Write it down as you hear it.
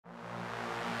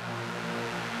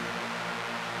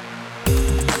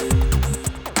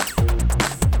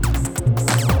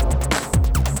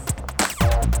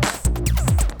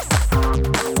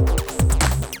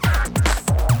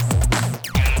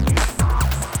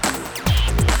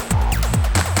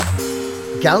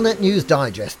Galnet News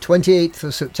Digest, 28th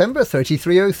of September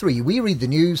 3303. We read the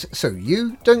news so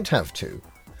you don't have to.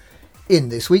 In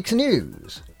this week's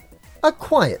news, a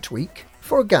quiet week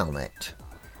for Galnet.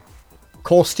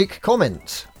 Caustic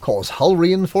comments cause hull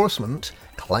reinforcement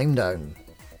climb down.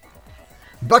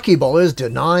 Buckyballers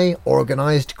deny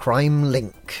organised crime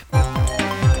link.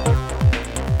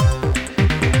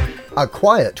 A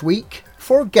quiet week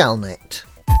for Galnet.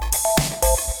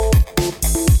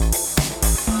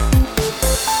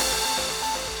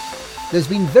 There's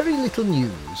been very little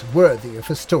news worthy of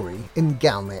a story in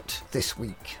Galnet this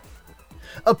week.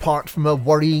 Apart from a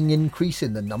worrying increase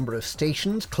in the number of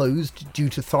stations closed due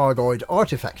to Thargoid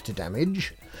artefact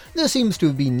damage, there seems to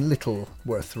have been little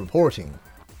worth reporting.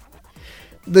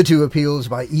 The two appeals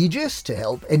by Aegis to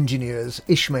help engineers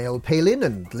Ishmael Palin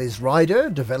and Liz Ryder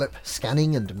develop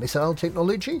scanning and missile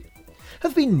technology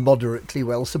have been moderately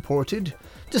well supported,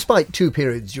 despite two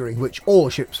periods during which all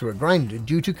ships were grounded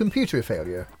due to computer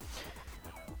failure.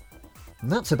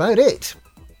 And that's about it.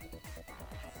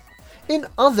 In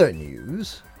other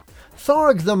news,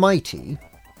 Tharg the Mighty,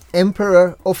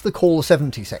 Emperor of the Col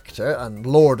 70 sector and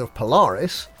Lord of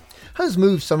Polaris, has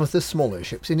moved some of the smaller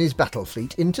ships in his battle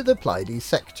fleet into the Pleiades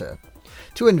sector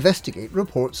to investigate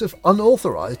reports of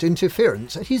unauthorised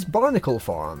interference at his barnacle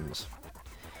farms.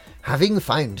 Having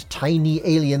found tiny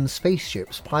alien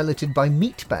spaceships piloted by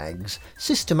meatbags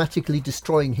systematically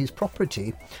destroying his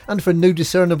property and for no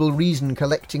discernible reason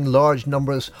collecting large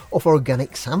numbers of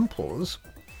organic samples,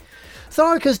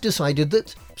 Tharg has decided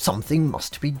that something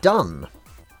must be done.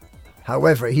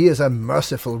 However, he is a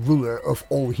merciful ruler of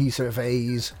all he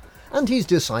surveys, and he's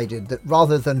decided that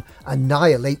rather than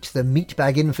annihilate the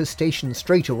meatbag infestation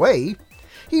straight away,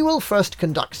 he will first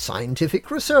conduct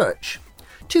scientific research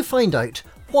to find out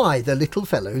why the little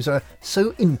fellows are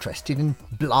so interested in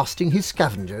blasting his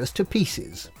scavengers to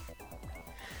pieces.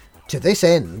 To this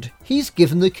end, he's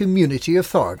given the community of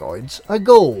Thargoids a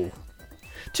goal: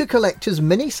 to collect as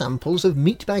many samples of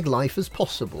meatbag life as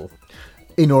possible,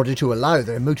 in order to allow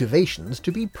their motivations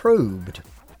to be probed.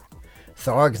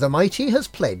 Tharg the Mighty has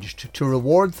pledged to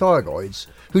reward Thargoids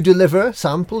who deliver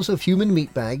samples of human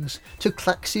meatbags to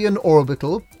Klaxion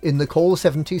Orbital in the Col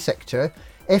 70 sector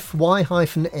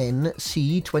FY-N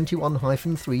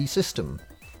C21-3 system.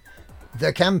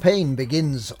 The campaign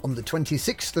begins on the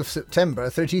 26th of September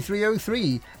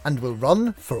 3303 and will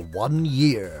run for 1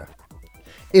 year.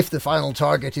 If the final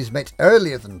target is met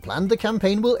earlier than planned, the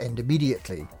campaign will end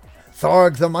immediately.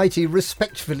 Tharg the Mighty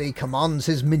respectfully commands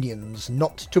his minions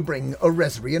not to bring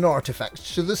Oresrian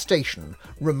artifacts to the station,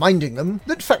 reminding them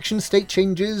that faction state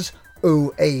changes,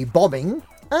 OA bombing,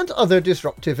 and other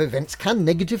disruptive events can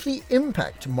negatively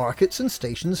impact markets and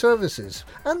station services,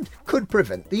 and could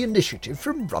prevent the initiative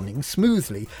from running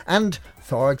smoothly, and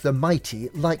Tharg the Mighty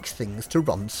likes things to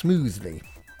run smoothly.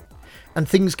 And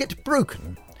things get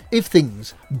broken if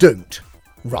things don't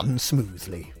run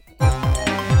smoothly.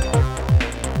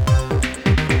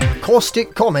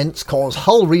 Caustic comments cause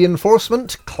hull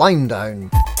reinforcement climb down.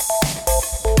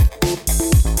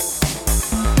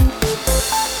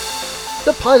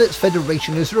 The Pilots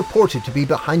Federation is reported to be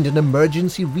behind an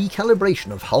emergency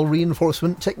recalibration of hull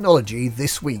reinforcement technology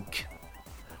this week.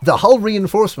 The hull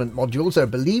reinforcement modules are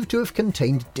believed to have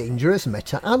contained dangerous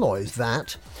meta-alloys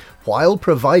that, while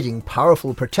providing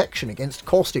powerful protection against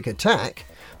caustic attack,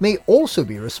 may also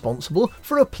be responsible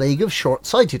for a plague of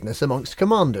short-sightedness amongst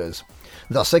commanders,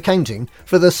 thus accounting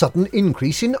for the sudden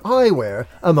increase in eyewear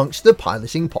amongst the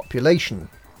piloting population.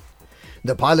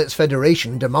 The Pilots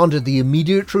Federation demanded the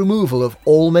immediate removal of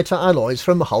all meta-alloys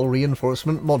from hull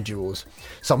reinforcement modules,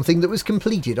 something that was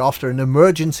completed after an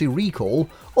emergency recall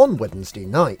on Wednesday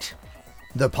night.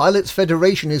 The Pilots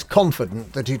Federation is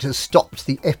confident that it has stopped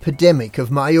the epidemic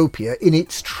of myopia in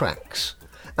its tracks,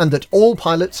 and that all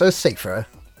pilots are safer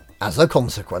as a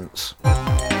consequence.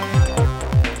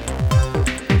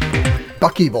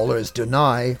 Buckyballers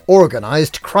deny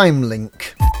organised crime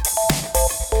link.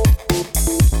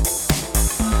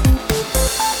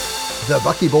 The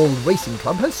Buckyball Racing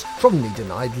Club has strongly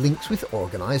denied links with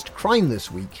organised crime this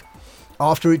week,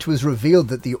 after it was revealed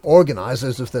that the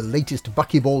organisers of the latest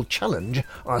Buckyball Challenge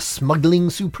are smuggling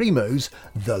supremos,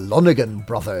 the Lonergan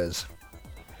brothers.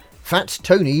 Fat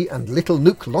Tony and Little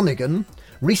Nook Lonergan,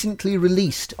 recently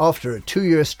released after a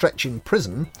 2-year stretch in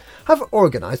prison, have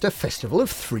organised a festival of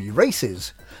 3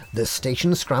 races: the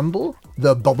Station Scramble,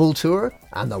 the Bubble Tour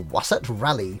and the Wasat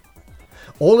Rally.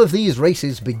 All of these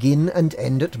races begin and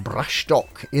end at Brash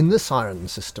Dock in the Siren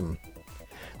system.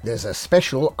 There's a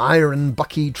special Iron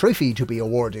Bucky trophy to be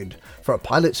awarded for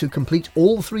pilots who complete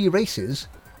all 3 races,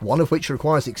 one of which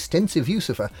requires extensive use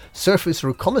of a surface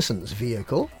reconnaissance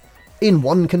vehicle, in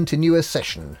one continuous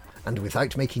session and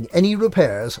without making any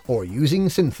repairs or using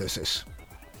synthesis.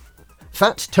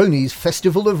 Fat Tony's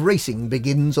Festival of Racing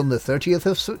begins on the 30th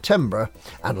of September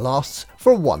and lasts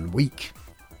for 1 week.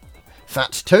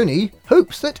 Fat Tony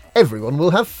hopes that everyone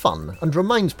will have fun and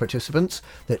reminds participants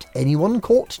that anyone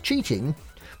caught cheating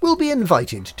will be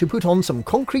invited to put on some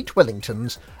concrete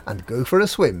Wellingtons and go for a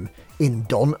swim in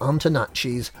Don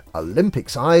Antonacci's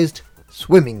Olympic-sized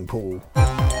swimming pool.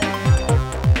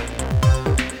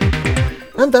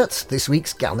 And that's this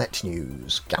week's Galnet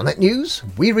News. Galnet News,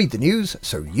 we read the news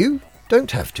so you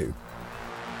don't have to.